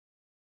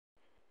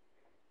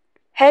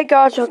Hey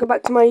guys, welcome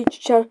back to my YouTube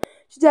channel.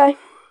 Today,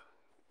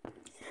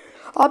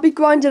 I'll be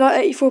grinding out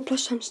 84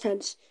 plus times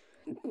 10s.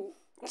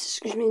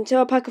 Excuse me,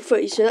 until I pack a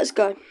footy, so let's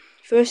go.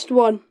 First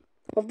one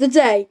of the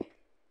day.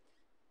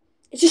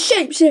 It's a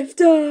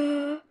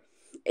shapeshifter.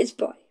 It's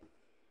boy.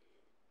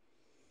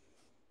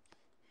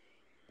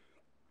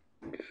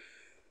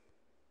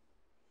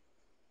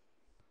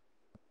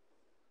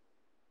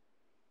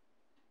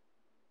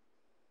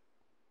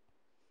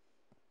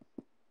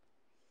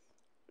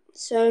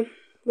 So,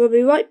 we'll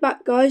be right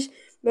back, guys,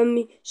 when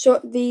we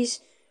sort these,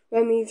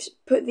 when we've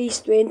put these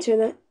three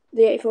into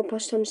the 84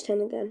 plus times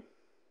 10 again.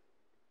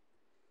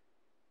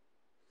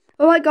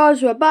 Alright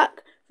guys, we're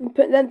back. We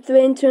put them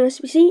three into an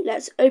SBC.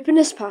 Let's open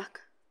this pack.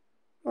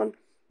 On.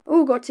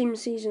 Oh, got team of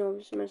the season,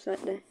 obviously, most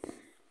likely.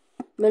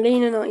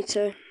 Melina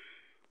 92.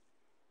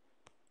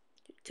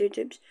 2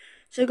 dupes.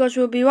 So guys,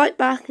 we'll be right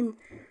back and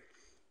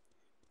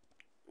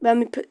when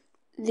we put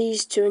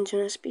these two into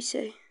an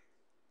SBC.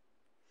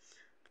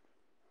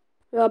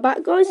 We are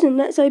back, guys, and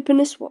let's open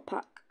this swap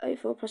pack.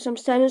 84 plus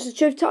times 10 is the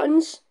Truth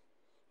Titans.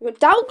 We've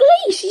got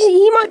Dalglish.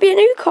 He might be a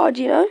new card,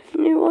 you know,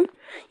 new one.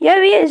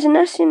 Yeah, he is, and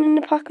that's in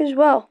the pack as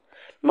well.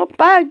 Not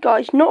bad,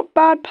 guys. Not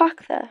bad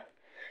pack there.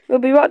 We'll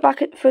be right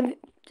back so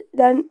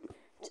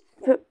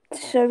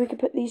we can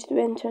put these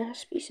three into an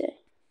SBC.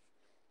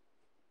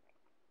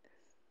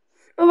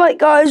 Alright,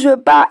 guys, we're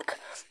back.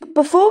 But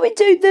before we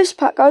do this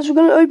pack, guys, we're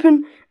going to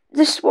open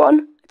this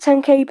one,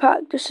 10k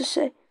pack, just to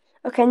see.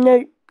 Okay,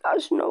 no,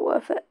 that's not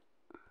worth it.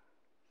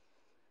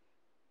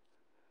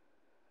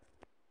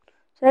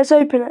 So let's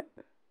open it.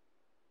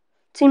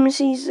 Team of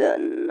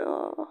season.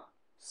 Oh,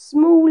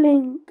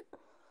 Smalling.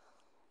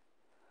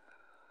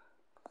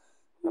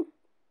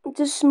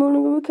 Just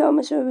Smalling and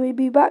McCallum, so we'll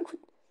be back.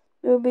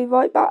 We'll be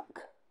right back.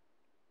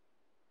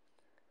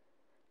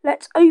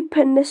 Let's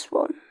open this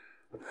one.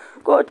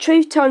 Got a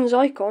Truth Titans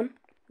icon.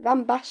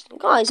 Van Basten.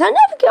 Guys, I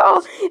never get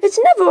R. It's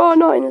never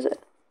R9, is it?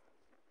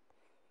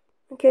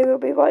 Okay, we'll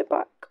be right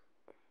back.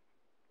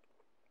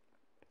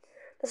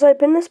 Let's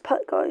open this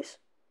pack, guys.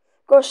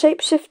 Got a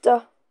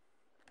Shapeshifter.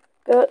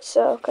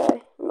 Gertzer,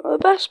 okay. Not the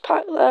best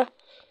pack there.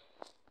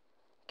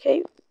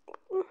 Okay.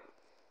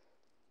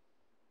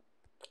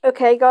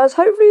 Okay, guys,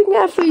 hopefully we can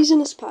get a freeze in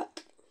this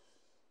pack.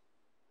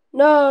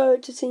 No,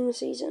 it's a team of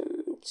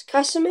season. It's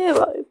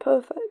Casemiro.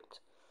 Perfect.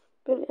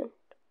 Brilliant.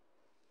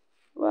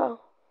 Wow.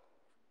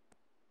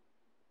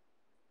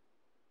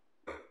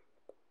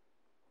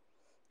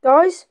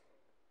 Guys,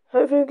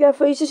 hopefully we get a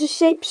freeze. It's a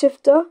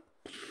Shapeshifter.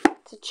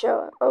 To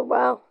show it. Oh,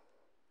 wow.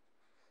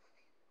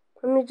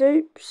 How many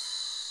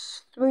dupes?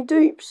 3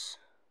 dupes.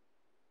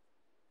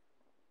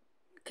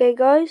 Okay,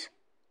 guys.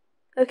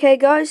 Okay,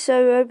 guys,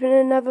 so we're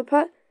opening another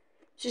pack.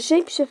 It's a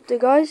Shapeshifter,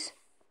 guys.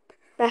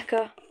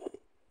 Becca.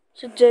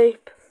 It's a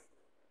dupe.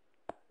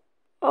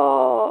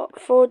 Oh,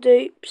 4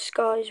 dupes,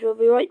 guys. We'll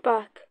be right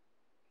back.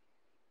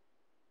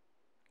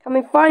 Can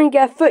we finally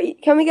get a footy?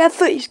 Can we get a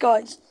footies,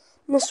 guys?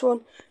 This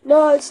one.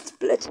 No, it's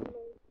split.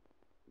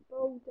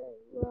 Balde.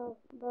 Wow,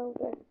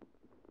 Balde.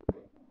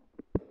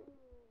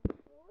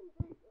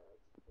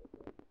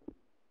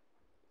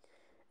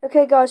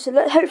 Okay, guys, so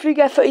let's hopefully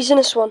get footies in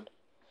this one.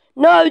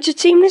 No, it's a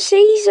team of the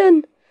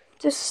season.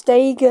 Just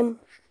Stegen.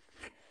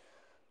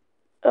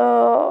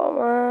 Oh,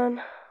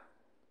 man.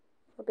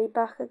 I'll be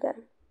back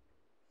again.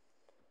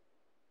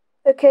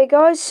 Okay,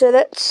 guys, so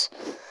let's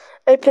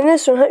open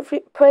this one.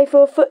 Hopefully pray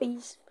for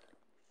footies.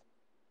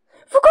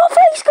 We've got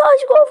footies, guys.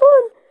 We've got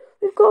one.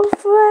 We've got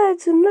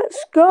threads, and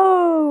let's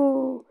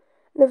go.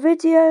 The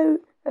video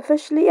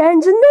officially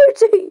ends, and no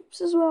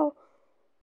tips as well.